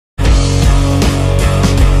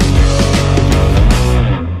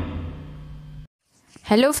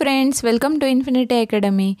Hello friends, welcome to infinity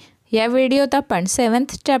academy. या व्हिडिओत आपण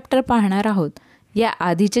 7th चॅप्टर पाहणार आहोत. या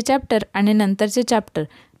आधीचे चॅप्टर आणि नंतरचे चॅप्टर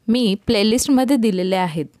मी प्लेलिस्टमध्ये दिलेले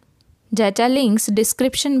आहेत, ज्याच्या लिंक्स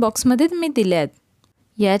डिस्क्रिप्शन बॉक्समध्ये मी दिल्या आहेत.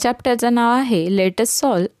 या चॅप्टरचं नाव आहे let us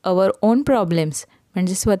solve our own problems,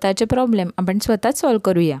 म्हणजे स्वतःचे प्रॉब्लेम आपण स्वतःच सॉल्व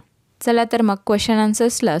करूया. चला तर मग क्वेश्चन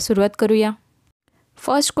आन्सर्सला सुरुवात करूया.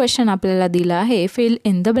 फर्स्ट क्वेश्चन आपल्याला दिला आहे फिल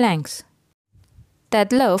इन द ब्लँक्स.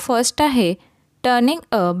 त्यातलं फर्स्ट आहे turning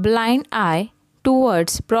a blind I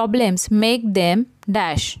towards problems make them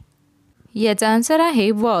dash. याचा आन्सर आहे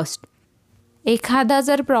वर्स्ट. एखादा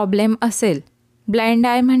जर प्रॉब्लेम असेल, ब्लाइंड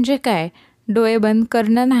आय म्हणजे काय, डोळे बंद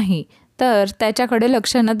करणं नाही, तर त्याच्याकडे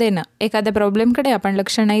लक्ष न देणं. एखाद्या प्रॉब्लेमकडे आपण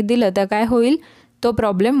लक्ष नाही दिलं तर काय होईल, तो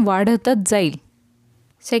प्रॉब्लेम वाढतच जाईल.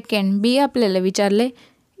 सेकंड बी आपल्याला विचारले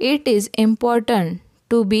it is important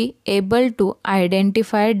to be able to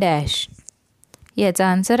identify dash.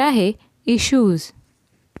 याचा आन्सर आहे इश्यूज.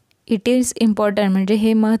 इट इज इम्पॉर्टंट म्हणजे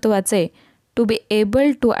हे महत्त्वाचं आहे. To be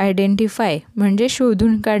able to identify म्हणजे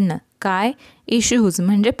शोधून काढणं. काय, इश्यूज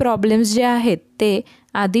म्हणजे प्रॉब्लेम्स जे आहेत ते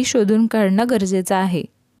आधी शोधून काढणं गरजेचं आहे.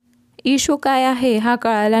 इश्यू काय आहे हा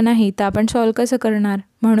कळाला नाही तर आपण सॉल्व कसं करणार,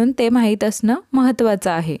 म्हणून ते माहीत असणं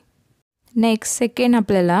महत्त्वाचं आहे. नेक्स्ट सेकंड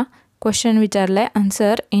आपल्याला क्वेश्चन विचारला आहे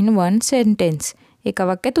आन्सर इन वन सेंटेन्स. एका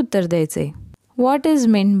वाक्यात उत्तर द्यायचं आहे. What is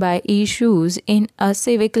mean by issues in a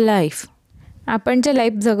civic life. आपण जे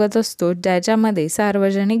लाईफ जगत असतो, ज्याच्यामध्ये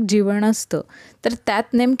सार्वजनिक जीवन असतं, तर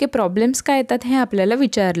त्यात नेमके प्रॉब्लेम्स काय येतात हे आपल्याला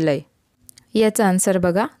विचारलं आहे. याचा आन्सर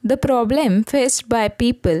बघा. The problem faced by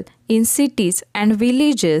people in cities and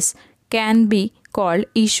villages can be called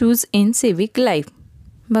issues in civic life.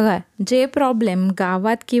 बघा, जे प्रॉब्लेम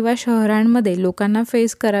गावात किंवा शहरांमध्ये लोकांना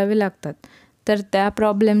फेस करावे लागतात, तर त्या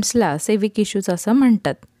प्रॉब्लेम्सला सिविक इश्यूज असं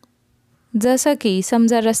म्हणतात. जसं की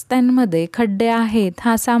समजा रस्त्यांमध्ये खड्डे आहेत,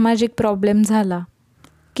 हा सामाजिक प्रॉब्लेम झाला,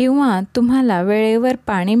 किंवा तुम्हाला वेळेवर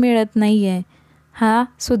पाणी मिळत नाही आहे, हा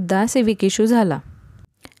सुद्धा सिविक इश्यू झाला.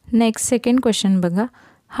 नेक्स्ट सेकंड क्वेश्चन बघा.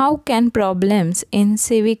 How can problems in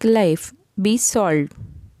civic life B solved.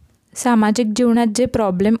 सामाजिक जीवनात जे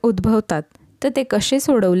प्रॉब्लेम उद्भवतात तर ते कसे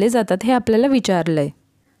सोडवले जातात हे आपल्याला विचारलं आहे.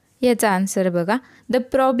 याचा आन्सर बघा. The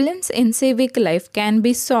problems in civic life can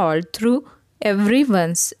be solved through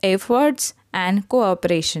everyone's efforts and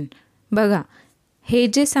cooperation. बघा, हे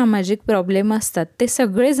जे सामाजिक प्रॉब्लेम असतात ते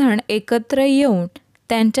सगळेजण एकत्र येऊन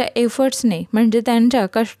त्यांच्या एफर्ट्सने म्हणजे त्यांच्या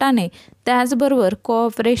कष्टाने, त्याचबरोबर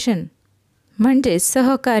कोऑपरेशन म्हणजे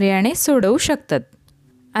सहकार्याने सोडवू शकतात.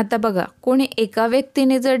 आता बघा, कोणी एका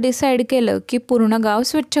व्यक्तीने जर डिसाईड केलं की पूर्ण गाव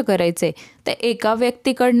स्वच्छ करायचे, तर एका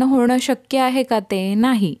व्यक्तीकडनं होणं शक्य आहे का, ते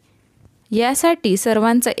नाही. यासाठी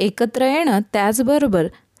सर्वांचं एकत्र येणं, त्याचबरोबर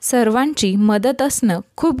सर्वांची मदत असणं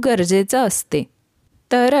खूप गरजेचं असते.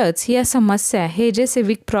 तरच या समस्या, हे जे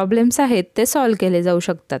सिविक प्रॉब्लेम्स आहेत ते सॉल्व केले जाऊ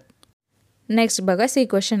शकतात. नेक्स्ट बघा, सी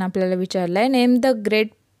क्वेश्चन आपल्याला विचारलं आहे name the great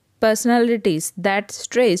personalities that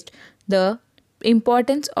stressed the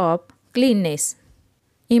importance of cleanness.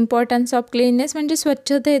 Importance of cleanness म्हणजे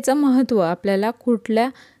स्वच्छतेचं महत्त्व आपल्याला कुठल्या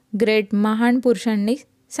ग्रेट महान पुरुषांनी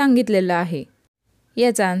सांगितलेलं आहे.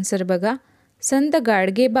 याचा आन्सर बघा. संत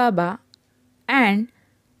गाडगे बाबा अँड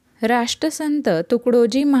राष्ट्रसंत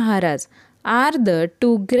Tukdoji Maharaj R the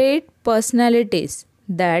two great personalities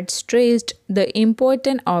that stressed the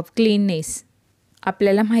importance of cleanness.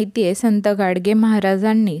 आपल्याला माहिती आहे संत गाडगे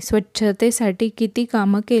महाराजांनी स्वच्छतेसाठी किती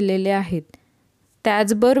कामं केलेले आहेत.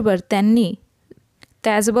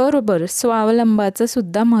 त्याचबरोबर स्वावलंबाचं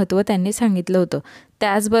सुद्धा महत्त्व त्यांनी सांगितलं होतं.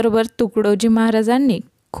 त्याचबरोबर तुकडोजी महाराजांनी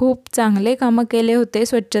खूप चांगले कामं केले होते.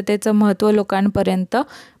 स्वच्छतेचं महत्त्व लोकांपर्यंत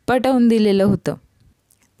पटवून दिलेलं होतं.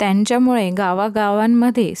 त्यांच्यामुळे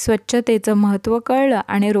गावागावांमध्ये स्वच्छतेचं महत्त्व कळलं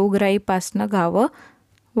आणि रोगराईपासनं गावं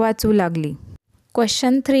वाचू लागली.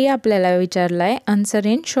 क्वेश्चन 3 आपल्याला विचारला आहे आन्सर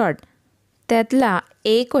इन शॉर्ट. त्यातला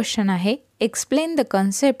ए क्वेश्चन आहे explain the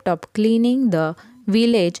concept of cleaning the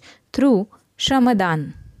village through श्रमदान.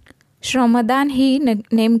 श्रमदान ही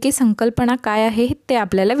नेमकी संकल्पना काय आहे ते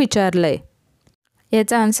आपल्याला विचारलं आहे.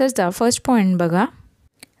 याचा आन्सरचा फर्स्ट पॉईंट बघा.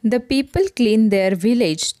 The people clean there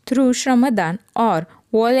village through श्रमदान or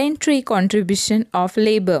voluntary contribution of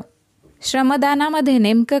labour. श्रमदानामध्ये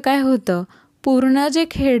नेमकं काय होतं, पूर्ण जे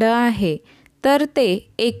खेडं आहे तर ते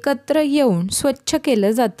एकत्र येऊन स्वच्छ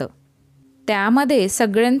केलं जातं. त्यामध्ये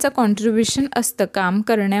सगळ्यांचं कॉन्ट्रीब्युशन असतं काम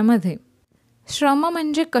करण्यामध्ये. श्रम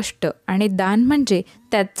म्हणजे कष्ट आणि दान म्हणजे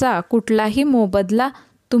त्याचा कुठलाही मोबदला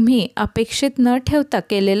तुम्ही अपेक्षित न ठेवता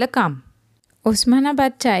केलेलं काम.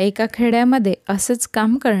 उस्मानाबादच्या एका खेड्यामध्ये असंच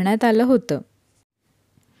काम करण्यात आलं होतं.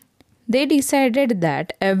 They decided that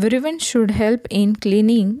everyone should help in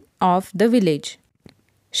cleaning of the village.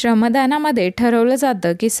 श्रमदानामध्ये ठरवलं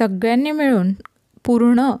जातं की सगळ्यांनी मिळून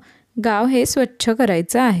पूर्ण गाव हे स्वच्छ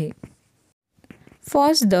करायचं आहे.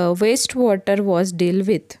 First the waste water was deal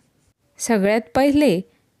with. सगळ्यात पहिले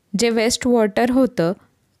जे वेस्ट वॉटर होतं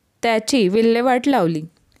त्याची विल्हेवाट लावली,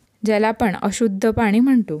 ज्याला आपण अशुद्ध पाणी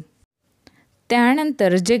म्हणतो.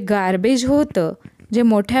 त्यानंतर जे गार्बेज होतं, जे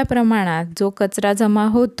मोठ्या प्रमाणात जो कचरा जमा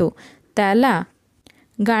होतो, त्याला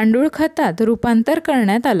गांडूळ खतात रूपांतर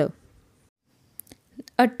करण्यात आलं.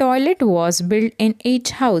 अ toilet was build in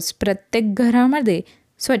each house. प्रत्येक घरामध्ये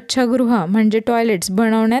स्वच्छगृह म्हणजे टॉयलेट्स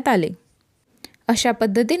बनवण्यात आले. अशा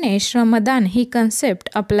पद्धतीने श्रमदान ही कन्सेप्ट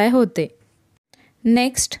अप्लाय होते.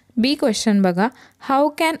 नेक्स्ट बी क्वेश्चन बघा. How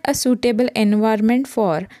can a suitable environment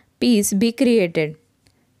for piece be created.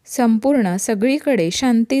 संपूर्ण सगळीकडे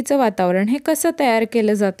शांतीचं वातावरण हे कसं तयार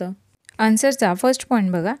केलं जातं? आन्सरचा फर्स्ट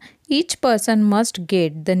पॉईंट बघा. Each person must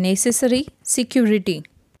get the necessary security.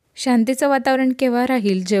 शांतीचं वातावरण केव्हा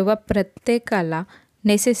राहील? जेव्हा प्रत्येकाला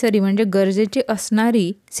नेसेसरी म्हणजे गरजेची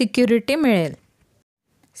असणारी सिक्युरिटी मिळेल.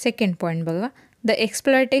 सेकंड पॉईंट बघा. The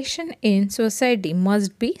exploitation in society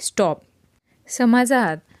must be stop.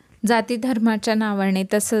 समाजात जाती धर्माच्या नावाने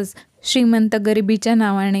तसंच श्रीमंत गरिबीच्या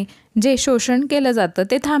नावाने जे शोषण केलं जातं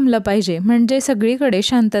ते थांबलं पाहिजे, म्हणजे सगळीकडे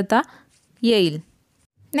शांतता येईल.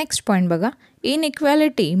 नेक्स्ट पॉईंट बघा.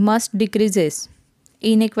 Inequality must decreases.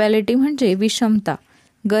 इनइक्वॅलिटी म्हणजे विषमता.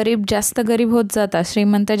 गरीब जास्त गरीब होत जातात,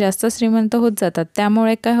 श्रीमंत जास्त श्रीमंत होत जातात.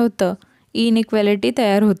 त्यामुळे काय होतं? इनइक्वॅलिटी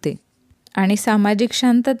तयार होते आणि सामाजिक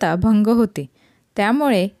शांतता भंग होते.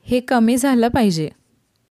 त्यामुळे हे कमी झालं पाहिजे.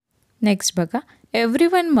 नेक्स्ट बघा.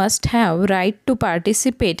 Everyone must have right to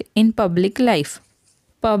participate in public life.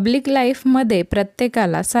 Public लाईफमध्ये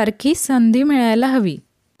प्रत्येकाला सारखी संधी मिळायला हवी,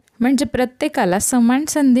 म्हणजे प्रत्येकाला समान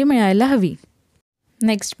संधी मिळायला हवी.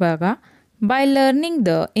 नेक्स्ट बघा. By learning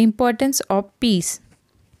the importance of peace.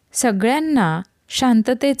 सगळ्यांना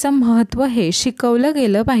शांततेचं महत्त्व हे शिकवलं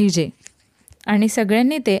गेलं पाहिजे आणि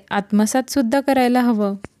सगळ्यांनी ते आत्मसातसुद्धा करायला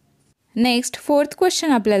हवं. नेक्स्ट फोर्थ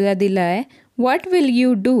क्वेश्चन आपल्याला दिला आहे. What will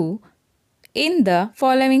you do in the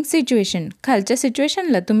following situation. खालच्या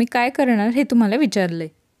सिच्युएशनला तुम्ही काय करणार हे तुम्हाला विचारलं आहे.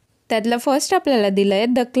 त्यातलं फर्स्ट आपल्याला दिलं आहे.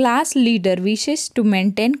 The class leader wishes to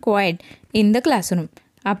maintain quite in the classroom.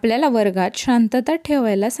 आपल्याला वर्गात शांतता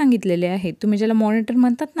ठेवायला सांगितलेले आहे. तुम्ही ज्याला मॉनिटर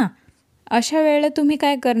म्हणतात ना, अशा वेळेला तुम्ही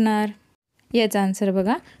काय करणार? याचा आन्सर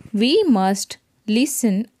बघा. We must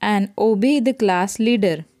listen and obey the class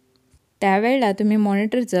leader. त्यावेळेला तुम्ही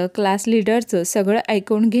मॉनिटरचं, क्लास लीडरचं सगळं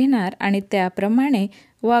ऐकून घेणार आणि त्याप्रमाणे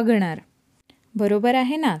वागणार. बरोबर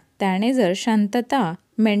आहे ना? त्याने जर शांतता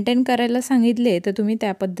मेंटेन करायला सांगितले तर तुम्ही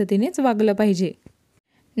त्या पद्धतीनेच वागलं पाहिजे.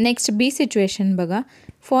 नेक्स्ट बी सिच्युएशन बघा.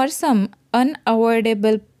 For some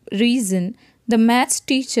unavoidable reason the maths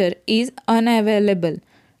teacher is unavailable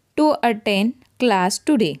to attend class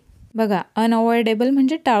today. बघा, unavoidable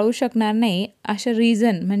म्हणजे टाळू शकणार नाही, अशा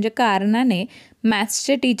रिझन म्हणजे कारणाने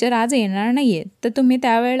मॅथ्सचे टीचर आज येणार नाही आहेत, तर तुम्ही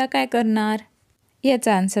त्यावेळेला काय करणार?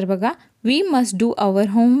 याचा आन्सर बघा. We must do our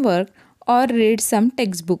homework or read some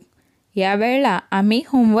textbook. यावेळेला आम्ही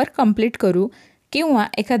होमवर्क कंप्लीट करू किंवा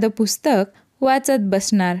एखादं पुस्तक वाचत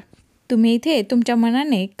बसणार. तुम्ही इथे तुमच्या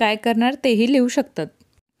मनाने काय करणार तेही लिहू शकतात.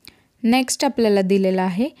 नेक्स्ट आपल्याला दिलेलं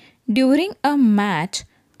आहे. During a match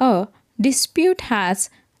a dispute has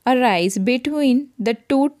arise between the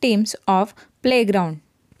two teams of playground.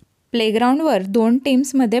 प्लेग्राऊंडवर 2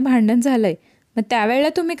 टीम्समध्ये भांडण झालं आहे, मग त्यावेळेला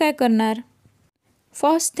तुम्ही काय करणार?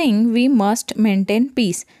 First thing we must maintain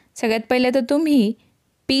piece. सगळ्यात पहिले तर तुम्ही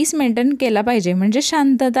पीस मेंटेन केला पाहिजे, म्हणजे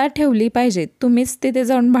शांतता ठेवली पाहिजे. तुम्हीच तिथे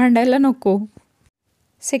जाऊन भांडायला नको.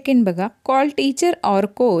 सेकंड बघा. Call teacher or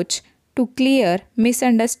coach to clear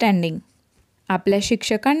misunderstanding. आपल्या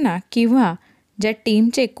शिक्षकांना किंवा ज्या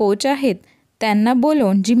टीमचे कोच आहेत त्यांना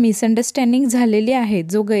बोलवून जी मिसअंडरस्टँडिंग झालेली आहे,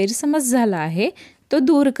 जो गैरसमज झाला आहे, तो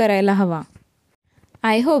दूर करायला हवा.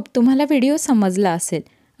 आय होप तुम्हाला व्हिडिओ समजला असेल.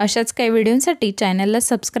 अशाच काही व्हिडिओसाठी चॅनलला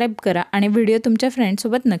सबस्क्राईब करा आणि व्हिडिओ तुमच्या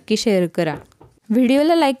फ्रेंड्ससोबत नक्की शेअर करा.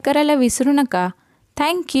 व्हिडिओला लाईक करायला विसरू नका.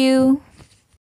 थँक्यू.